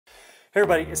Hey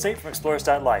everybody, it's Nate from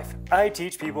EXPLORIST.life. I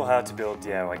teach people how to build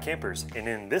DIY campers, and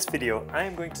in this video I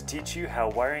am going to teach you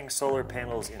how wiring solar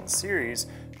panels in series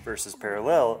versus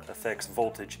parallel affects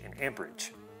voltage and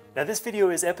amperage. Now this video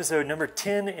is episode number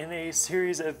 10 in a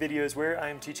series of videos where I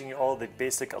am teaching you all the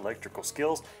basic electrical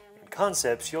skills and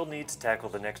concepts you'll need to tackle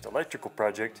the next electrical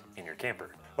project in your camper.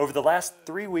 Over the last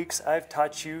 3 weeks I've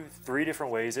taught you 3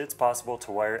 different ways it's possible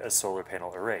to wire a solar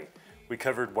panel array. We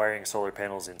covered wiring solar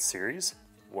panels in series,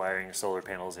 wiring solar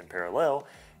panels in parallel,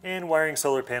 and wiring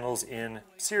solar panels in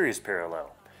series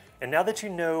parallel. And now that you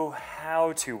know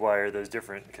how to wire those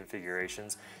different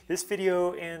configurations, this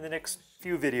video and the next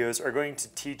few videos are going to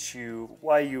teach you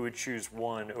why you would choose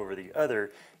one over the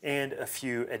other and a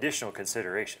few additional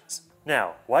considerations.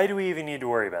 Now, why do we even need to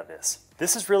worry about this?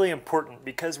 This is really important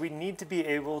because we need to be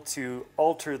able to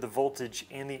alter the voltage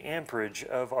and the amperage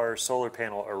of our solar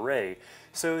panel array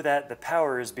so that the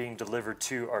power is being delivered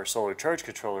to our solar charge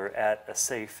controller at a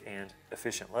safe and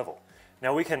efficient level.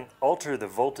 Now we can alter the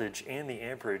voltage and the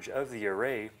amperage of the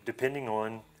array depending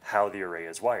on how the array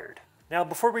is wired. Now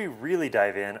before we really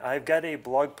dive in, I've got a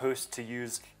blog post to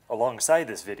use alongside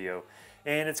this video,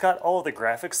 and it's got all the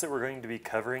graphics that we're going to be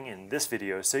covering in this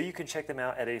video, so you can check them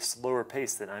out at a slower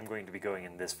pace than I'm going to be going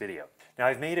in this video. Now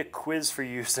I've made a quiz for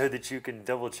you so that you can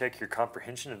double check your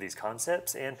comprehension of these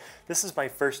concepts, and this is my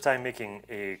first time making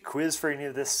a quiz for any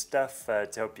of this stuff to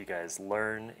help you guys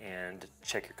learn and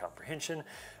check your comprehension.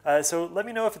 So let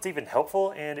me know if it's even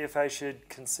helpful and if I should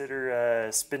consider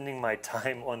spending my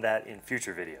time on that in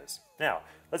future videos. Now,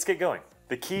 let's get going.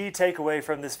 The key takeaway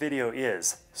from this video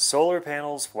is solar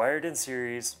panels wired in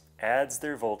series adds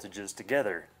their voltages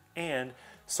together, and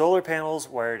solar panels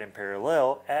wired in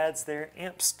parallel adds their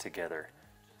amps together.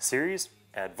 Series,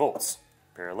 add volts.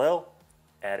 Parallel,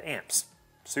 add amps.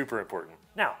 Super important.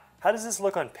 Now, how does this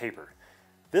look on paper?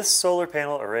 This solar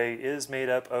panel array is made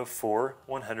up of 4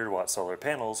 100-watt solar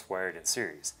panels wired in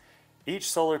series.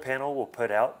 Each solar panel will put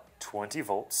out 20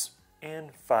 volts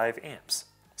and 5 amps.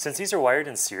 Since these are wired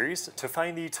in series, to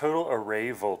find the total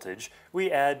array voltage, we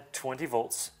add 20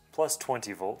 volts plus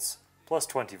 20 volts plus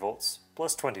 20 volts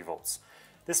plus 20 volts.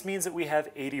 This means that we have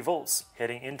 80 volts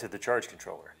heading into the charge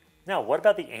controller. Now, what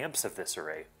about the amps of this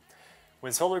array?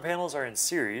 When solar panels are in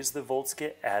series, the volts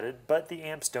get added, but the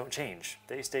amps don't change.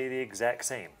 They stay the exact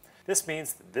same. This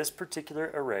means that this particular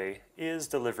array is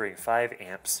delivering 5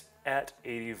 amps at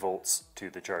 80 volts to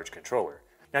the charge controller.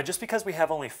 Now, just because we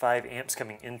have only 5 amps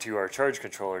coming into our charge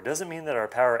controller doesn't mean that our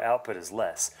power output is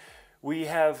less. We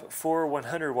have 4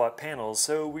 100-watt panels,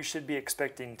 so we should be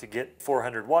expecting to get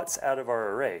 400 watts out of our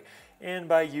array. And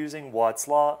by using Watt's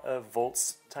law of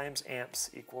volts times amps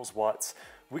equals watts,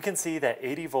 we can see that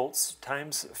 80 volts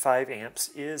times 5 amps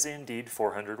is indeed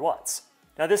 400 watts.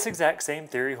 Now this exact same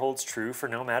theory holds true for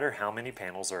no matter how many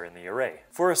panels are in the array.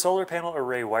 For a solar panel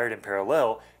array wired in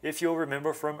parallel, if you'll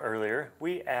remember from earlier,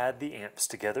 we add the amps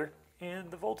together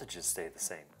and the voltages stay the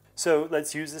same. So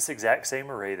let's use this exact same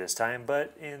array this time,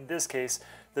 but in this case,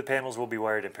 the panels will be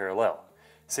wired in parallel.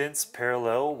 Since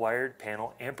parallel wired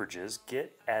panel amperages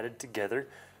get added together,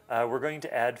 we're going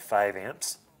to add 5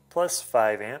 amps plus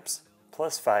 5 amps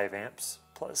plus 5 amps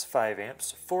plus 5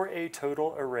 amps for a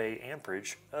total array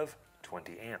amperage of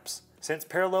 20 amps. Since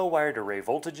parallel wired array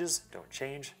voltages don't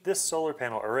change, this solar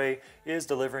panel array is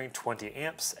delivering 20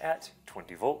 amps at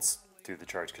 20 volts to the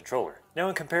charge controller. Now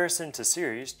in comparison to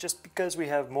series, just because we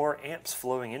have more amps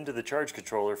flowing into the charge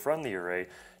controller from the array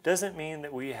doesn't mean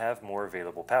that we have more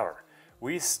available power.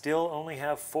 We still only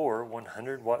have 4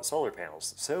 100-watt solar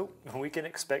panels, so we can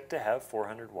expect to have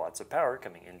 400 watts of power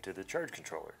coming into the charge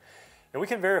controller. And we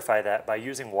can verify that by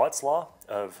using Watt's law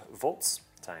of volts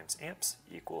times amps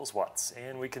equals watts,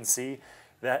 and we can see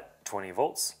that 20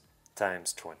 volts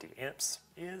times 20 amps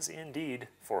is indeed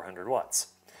 400 watts.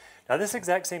 Now this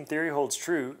exact same theory holds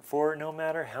true for no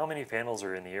matter how many panels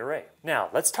are in the array. Now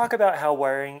let's talk about how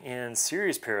wiring in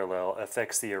series parallel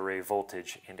affects the array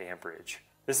voltage and amperage.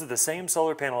 This is the same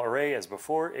solar panel array as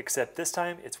before, except this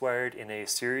time it's wired in a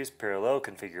series parallel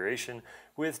configuration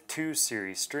with 2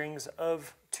 series strings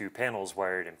of 2 panels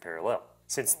wired in parallel.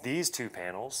 Since these 2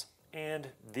 panels and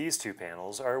these 2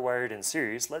 panels are wired in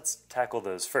series, let's tackle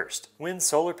those first. When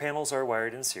solar panels are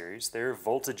wired in series, their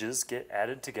voltages get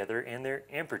added together and their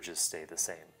amperages stay the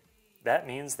same. That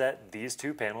means that these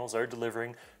 2 panels are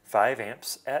delivering 5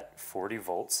 amps at 40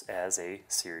 volts as a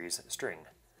series string.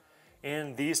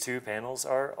 And these 2 panels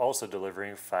are also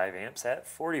delivering 5 amps at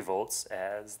 40 volts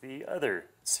as the other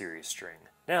series string.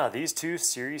 Now, these 2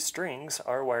 series strings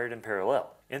are wired in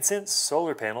parallel. And since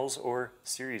solar panels or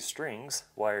series strings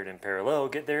wired in parallel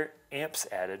get their amps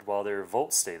added while their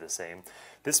volts stay the same,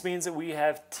 this means that we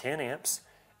have 10 amps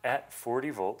at 40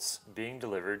 volts being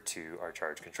delivered to our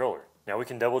charge controller. Now we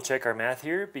can double check our math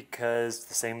here because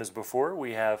the same as before,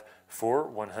 we have 4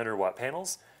 100 watt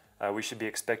panels. We should be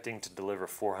expecting to deliver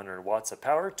 400 watts of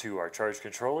power to our charge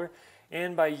controller,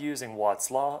 and by using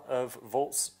Watt's law of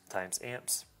volts times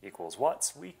amps equals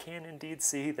watts, we can indeed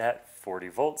see that 40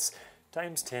 volts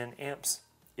times 10 amps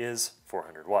is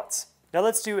 400 watts. Now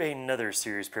let's do another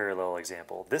series parallel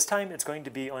example. This time it's going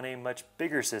to be on a much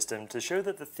bigger system to show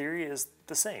that the theory is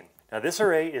the same. Now this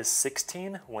array is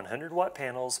 16 100 watt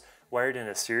panels wired in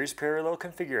a series parallel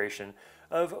configuration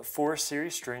of 4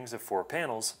 series strings of 4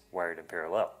 panels wired in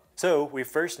parallel. So we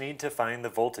first need to find the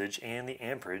voltage and the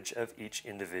amperage of each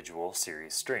individual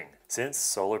series string. Since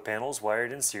solar panels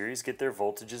wired in series get their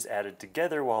voltages added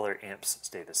together while their amps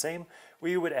stay the same,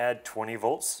 we would add 20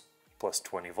 volts plus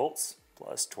 20 volts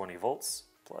plus 20 volts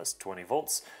plus 20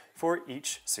 volts for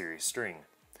each series string.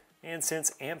 And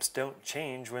since amps don't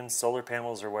change when solar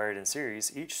panels are wired in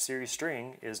series, each series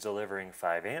string is delivering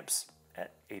 5 amps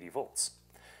at 80 volts.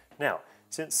 Now,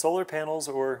 since solar panels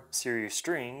or series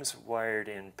strings wired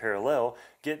in parallel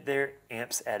get their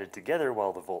amps added together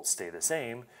while the volts stay the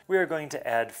same, we are going to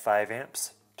add 5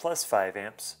 amps plus 5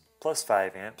 amps plus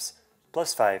 5 amps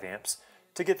plus 5 amps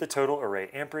to get the total array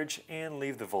amperage and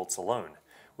leave the volts alone,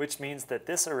 which means that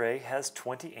this array has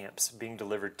 20 amps being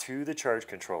delivered to the charge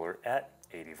controller at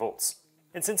 80 volts.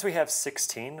 And since we have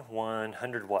 16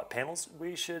 100 watt panels,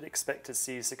 we should expect to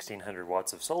see 1600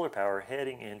 watts of solar power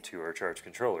heading into our charge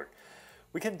controller.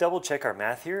 We can double check our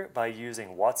math here by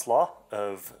using Watt's law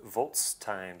of volts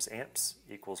times amps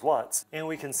equals watts, and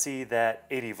we can see that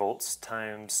 80 volts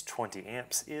times 20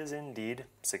 amps is indeed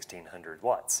 1600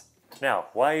 watts. Now,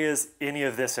 why is any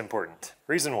of this important?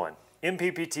 Reason 1.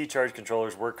 MPPT charge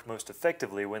controllers work most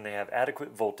effectively when they have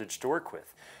adequate voltage to work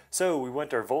with. So we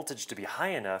want our voltage to be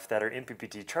high enough that our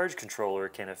MPPT charge controller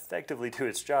can effectively do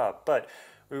its job, but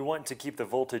we want to keep the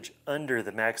voltage under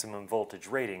the maximum voltage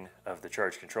rating of the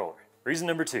charge controller. Reason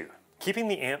number 2. Keeping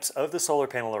the amps of the solar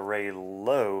panel array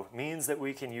low means that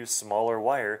we can use smaller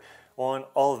wire on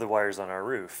all of the wires on our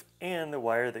roof and the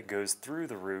wire that goes through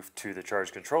the roof to the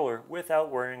charge controller without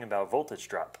worrying about voltage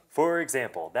drop. For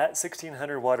example, that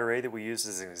 1600 watt array that we used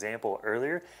as an example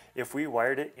earlier, if we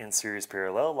wired it in series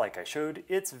parallel like I showed,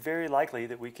 it's very likely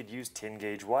that we could use 10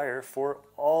 gauge wire for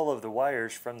all of the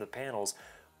wires from the panels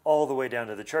all the way down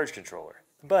to the charge controller.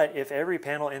 But if every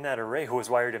panel in that array was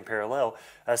wired in parallel,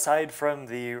 aside from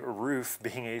the roof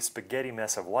being a spaghetti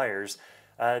mess of wires,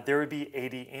 there would be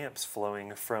 80 amps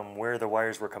flowing from where the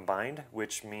wires were combined,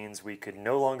 which means we could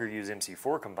no longer use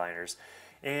MC4 combiners,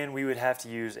 and we would have to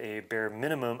use a bare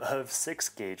minimum of 6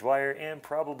 gauge wire and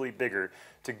probably bigger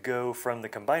to go from the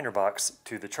combiner box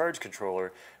to the charge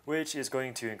controller, which is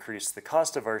going to increase the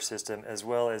cost of our system as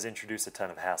well as introduce a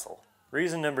ton of hassle.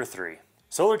 Reason number 3.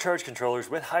 Solar charge controllers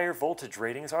with higher voltage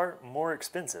ratings are more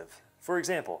expensive. For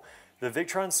example, the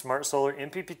Victron Smart Solar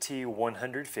MPPT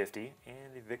 150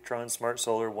 and the Victron Smart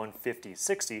Solar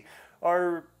 15060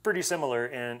 are pretty similar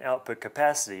in output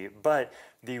capacity, but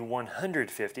the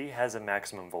 150 has a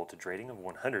maximum voltage rating of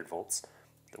 100 volts.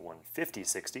 The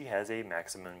 15060 has a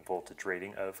maximum voltage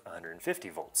rating of 150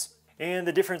 volts. And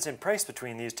the difference in price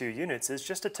between these two units is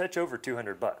just a touch over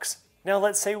 200 bucks. Now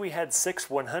let's say we had 6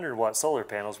 100 watt solar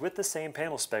panels with the same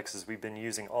panel specs as we've been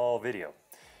using all video.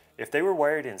 If they were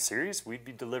wired in series, we'd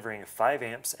be delivering 5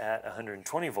 amps at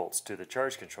 120 volts to the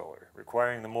charge controller,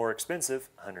 requiring the more expensive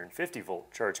 150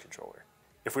 volt charge controller.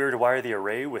 If we were to wire the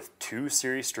array with 2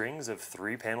 series strings of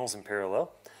 3 panels in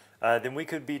parallel, then we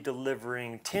could be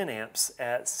delivering 10 amps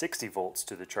at 60 volts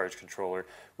to the charge controller,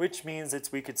 which means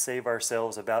that we could save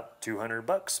ourselves about 200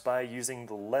 bucks by using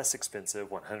the less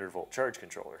expensive 100 volt charge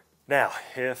controller. Now,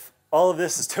 if all of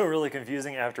this is still really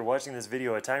confusing after watching this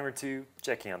video a time or two,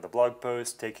 checking out the blog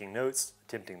post, taking notes,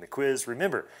 attempting the quiz,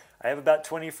 remember, I have about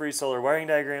 20 free solar wiring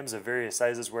diagrams of various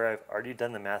sizes where I've already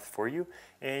done the math for you,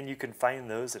 and you can find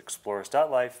those at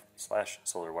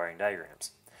explorist.life/solar wiring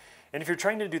diagrams. And if you're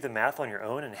trying to do the math on your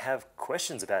own and have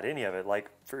questions about any of it,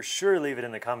 for sure leave it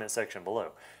in the comment section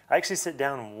below. I actually sit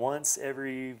down once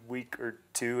every week or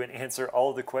two and answer all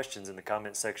of the questions in the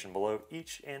comment section below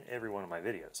each and every one of my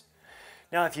videos.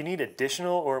 Now, if you need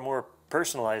additional or more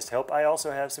personalized help, I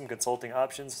also have some consulting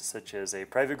options, such as a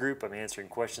private group I'm answering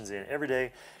questions in every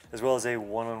day, as well as a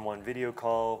one-on-one video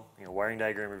call, wiring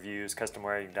diagram reviews, custom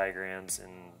wiring diagrams,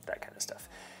 and that kind of stuff.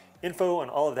 Info on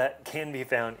all of that can be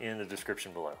found in the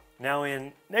description below. Now,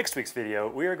 in next week's video,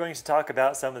 we are going to talk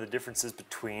about some of the differences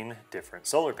between different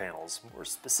solar panels. More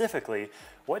specifically,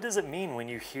 what does it mean when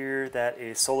you hear that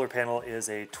a solar panel is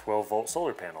a 12 volt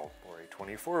solar panel, or a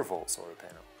 24 volt solar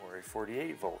panel, or a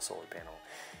 48 volt solar panel?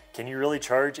 Can you really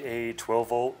charge a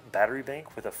 12-volt battery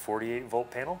bank with a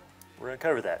 48-volt panel? We're going to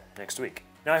cover that next week.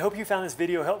 Now I hope you found this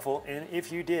video helpful, and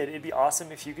if you did, it'd be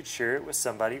awesome if you could share it with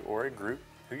somebody or a group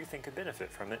who you think could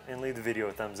benefit from it, and leave the video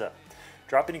a thumbs up.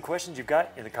 Drop any questions you've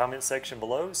got in the comments section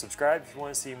below. Subscribe if you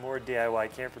want to see more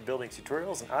DIY camper building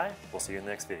tutorials, and I will see you in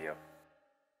the next video.